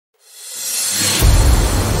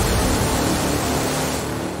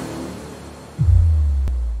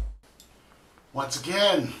Once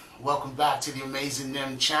again, welcome back to the Amazing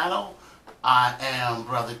Nim channel. I am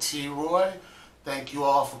Brother T. Roy. Thank you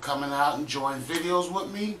all for coming out and enjoying videos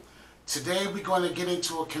with me. Today we're going to get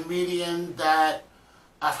into a comedian that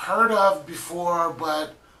I've heard of before,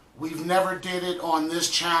 but we've never did it on this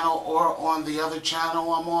channel or on the other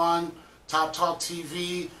channel I'm on, Top Talk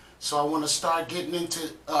TV. So I want to start getting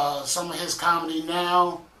into some of his comedy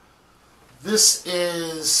now. This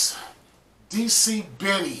is DC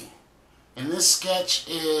Benny. And this sketch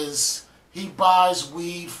is he buys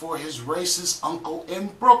weed for his racist uncle in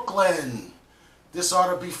Brooklyn. This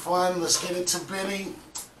ought to be fun. Let's get into Benny.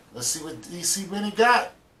 Let's see what DC Benny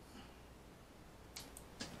got.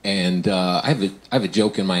 And I have a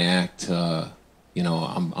joke in my act. You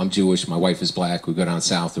know, I'm Jewish. My wife is black. We go down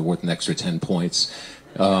south. They're worth an extra 10 points.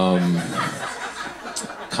 Kind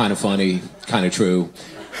of funny, kind of true.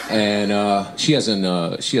 And she has an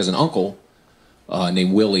uncle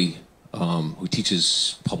named Willie. Who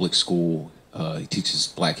teaches public school. He teaches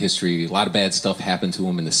black history. A lot of bad stuff happened to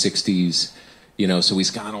him in the 60s. You know, so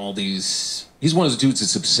he's got all these... He's one of those dudes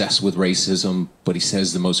that's obsessed with racism, but he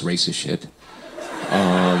says the most racist shit.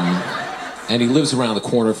 And he lives around the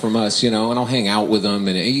corner from us, you know, and I'll hang out with him,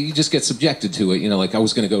 and he just gets subjected to it. You know, like I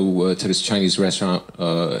was going to go to this Chinese restaurant,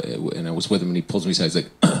 and I was with him, and he pulls me aside. He's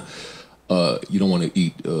like, you don't want to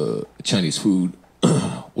eat Chinese food.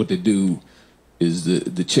 What they do is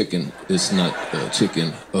the chicken. It's not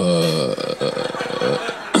chicken.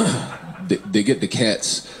 They get the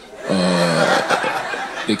cats.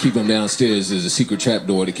 They keep them downstairs. There's a secret trap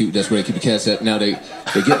door. That's where they keep the cats at. Now they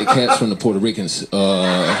get the cats from the Puerto Ricans.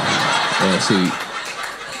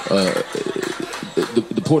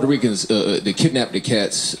 The Puerto Ricans, they kidnap the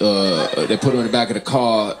cats. They put them in the back of the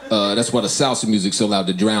car. That's why the salsa music's so loud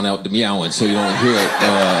to drown out the meowing, so you don't hear it.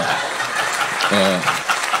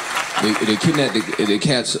 They kidnap the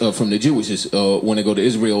cats from the Jewish when they go to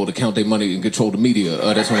Israel to count their money and control the media.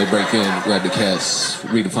 That's when they break in, grab the cats,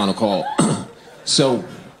 read the final call. So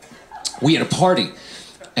we had a party,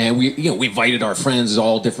 and we invited our friends,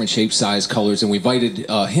 all different shapes, size, colors, and we invited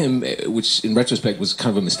him, which in retrospect was kind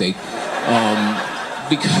of a mistake,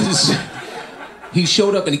 because he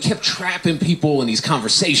showed up and he kept trapping people in these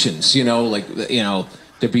conversations. You know, like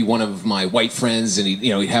there'd be one of my white friends, and he'd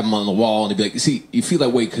have them on the wall, and he'd be like, "See, you feel that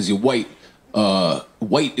way because you're white.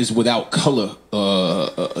 White is without color.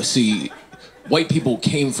 See, white people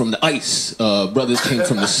came from the ice. Brothers came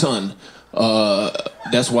from the sun.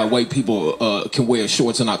 That's why white people can wear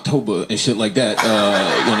shorts in October and shit like that.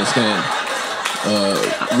 You understand?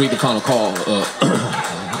 Read the final call.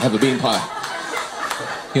 Have a bean pie.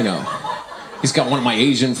 You know." He's got one of my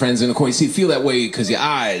Asian friends in the corner. See, feel that way because your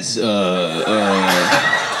eyes, they're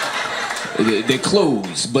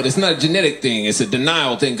closed. But it's not a genetic thing. It's a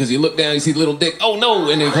denial thing because you look down, you see the little dick. Oh,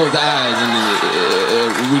 no. And then close the eyes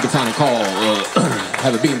and read the final call.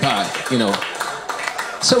 Have a bean pie, you know.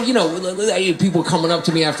 So, people coming up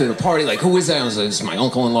to me after the party like, who is that? I was like, it's my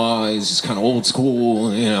uncle-in-law. He's just kind of old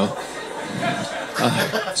school, you know.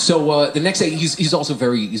 So the next day, he's also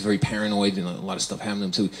very paranoid, and a lot of stuff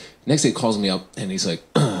happened to him too. Next day, he calls me up and he's like,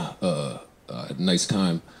 nice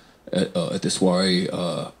time at this soiree,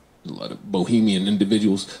 a lot of bohemian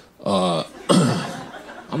individuals.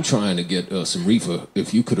 I'm trying to get some reefer.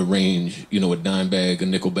 If you could arrange, a dime bag, a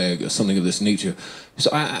nickel bag, or something of this nature.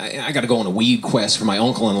 So I got to go on a weed quest for my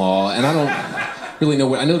uncle-in-law, and I don't really know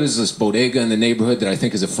where. I know there's this bodega in the neighborhood that I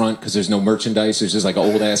think is a front because there's no merchandise. There's just like an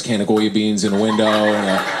old-ass can of Goya beans in a window and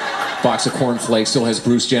a box of cornflakes. Still has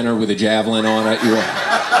Bruce Jenner with a javelin on it. You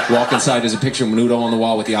walk inside, there's a picture of Menudo on the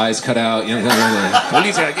wall with the eyes cut out.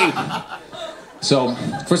 So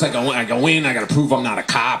first I go in, I got to prove I'm not a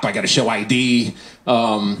cop. I got to show ID,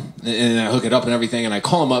 and I hook it up and everything. And I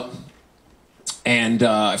call him up, and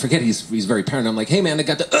I forget he's very paranoid. I'm like, hey man, I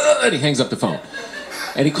got the, and he hangs up the phone.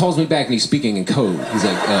 And he calls me back and he's speaking in code. He's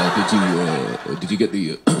like, did you get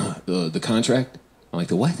the contract? I'm like,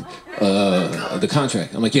 the what? The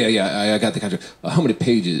contract. I'm like, yeah, I got the contract. How many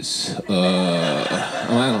pages? I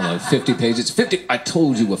don't know, 50 pages. 50. I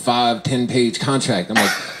told you a 5-10 page contract. I'm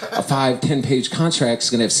like, a 5-10 page contract's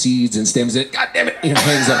gonna have seeds and stems in it. God damn it!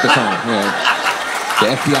 Hangs up the phone. The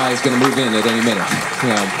FBI is gonna move in at any minute.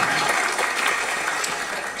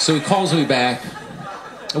 So he calls me back.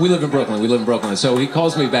 We live in Brooklyn. So he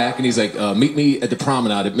calls me back and he's like, meet me at the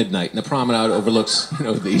promenade at midnight. And the promenade overlooks,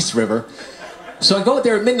 the East River. So I go out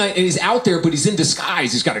there at midnight and he's out there, but he's in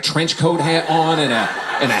disguise. He's got a trench coat hat on and a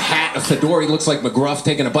hat, a fedora. He looks like McGruff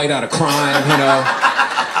taking a bite out of crime,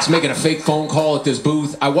 He's making a fake phone call at this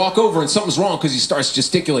booth. I walk over and something's wrong because he starts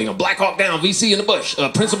gesticulating. Black Hawk down, VC in the bush,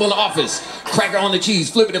 principal in the office, cracker on the cheese,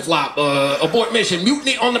 flippity flop, abort mission,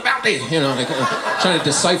 mutiny on the bounty. You know, like, trying to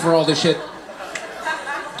decipher all this shit.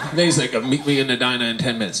 And then he's like, meet me in the diner in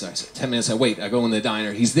 10 minutes. I said, 10 minutes, I wait. I go in the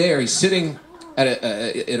diner. He's there. He's sitting at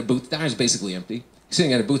a booth. The diner's basically empty. He's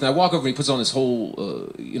sitting at a booth, and I walk over and he puts on this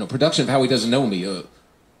whole, production of how he doesn't know me.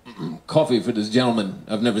 Coffee for this gentleman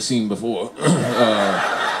I've never seen before.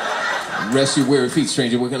 Rest your weary feet,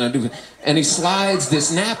 stranger, what can I do? And he slides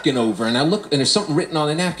this napkin over, and I look, and there's something written on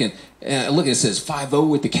the napkin. And I look, and it says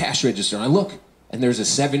 5-0 at the cash register. And I look, and there's a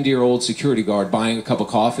 70-year-old security guard buying a cup of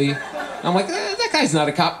coffee. I'm like, that guy's not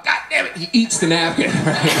a cop. God damn it, he eats the napkin,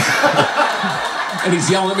 right? And he's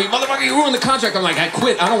yelling at me, motherfucker, you ruined the contract. I'm like, I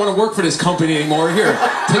quit. I don't want to work for this company anymore. Here,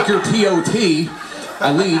 take your TOT.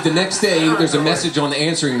 I leave. The next day, there's a message on the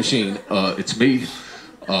answering machine. It's me.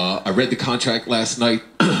 I read the contract last night,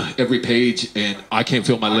 every page, and I can't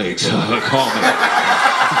feel my legs. Call me.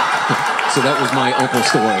 So that was my uncle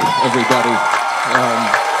story, everybody.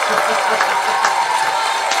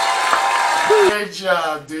 Great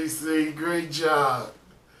job, DC. Great job.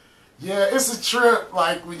 Yeah, it's a trip,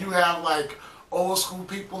 like, when you have, like, old school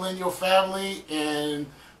people in your family, and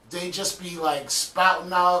they just be, like,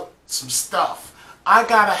 spouting out some stuff. I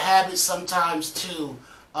got a habit sometimes, too,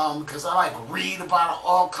 because I like read about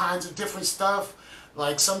all kinds of different stuff.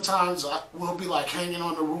 Like sometimes we'll be like hanging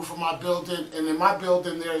on the roof of my building, and in my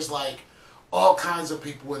building there's like all kinds of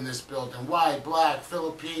people in this building: white, black,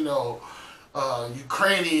 Filipino,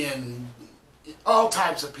 Ukrainian, all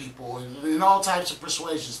types of people, and all types of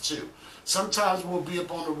persuasions too. Sometimes we'll be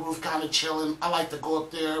up on the roof kind of chilling. I like to go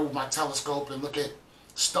up there with my telescope and look at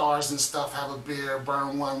stars and stuff, have a beer,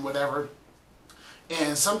 burn one, whatever.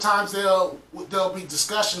 And sometimes there'll be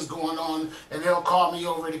discussions going on, and they'll call me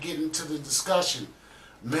over to get into the discussion.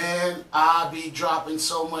 Man, I be dropping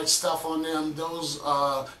so much stuff on them. Those,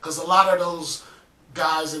 because a lot of those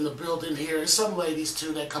guys in the building here, and some ladies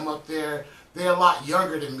too that come up there, they're a lot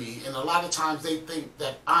younger than me, and a lot of times they think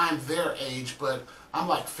that I'm their age, but I'm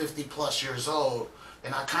like 50 plus years old,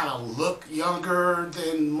 and I kind of look younger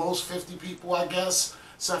than most 50 people, I guess,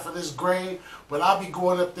 except for this gray. But I'll be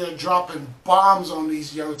going up there dropping bombs on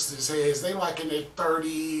these youngsters' heads. They like in their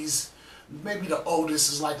 30s. Maybe the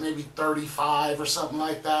oldest is like maybe 35 or something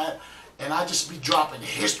like that. And I just be dropping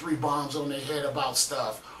history bombs on their head about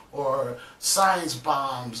stuff, or science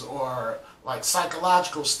bombs, or like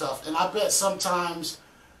psychological stuff. And I bet sometimes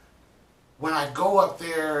when I go up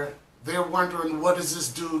there, they're wondering, what is this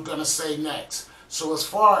dude gonna say next? So as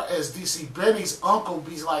far as DC Benny's uncle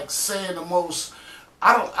be like saying the most,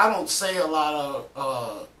 I don't say a lot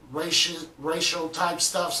of racial type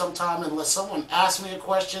stuff sometimes unless someone asks me a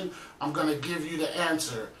question. I'm gonna give you the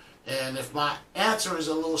answer, and if my answer is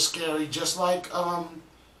a little scary, just like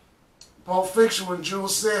Pulp Fiction when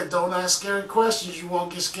Jules said, "Don't ask scary questions, you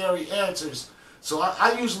won't get scary answers." So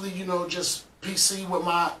I usually, just PC with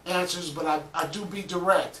my answers, but I do be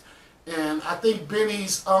direct. And I think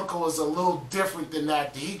Benny's uncle is a little different than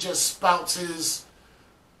that. He just spouts his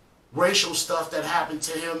racial stuff that happened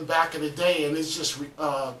to him back in the day, and it just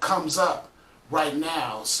comes up right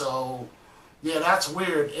now. So yeah, that's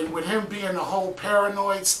weird. And with him being the whole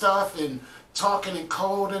paranoid stuff and talking in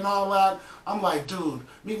code and all that, I'm like, dude,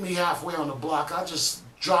 meet me halfway on the block. I'll just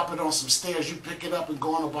drop it on some stairs. You pick it up and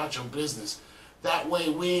go on about your business. That way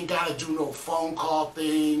we ain't got to do no phone call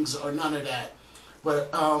things or none of that.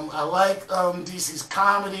 But I like DC's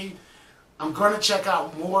comedy. I'm going to check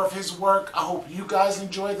out more of his work. I hope you guys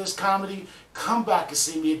enjoy this comedy. Come back and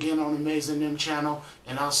see me again on Amazing Them channel,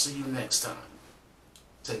 and I'll see you next time.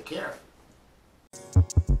 Take care.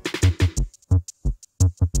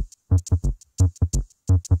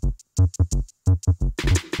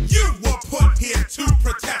 You were put here to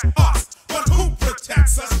protect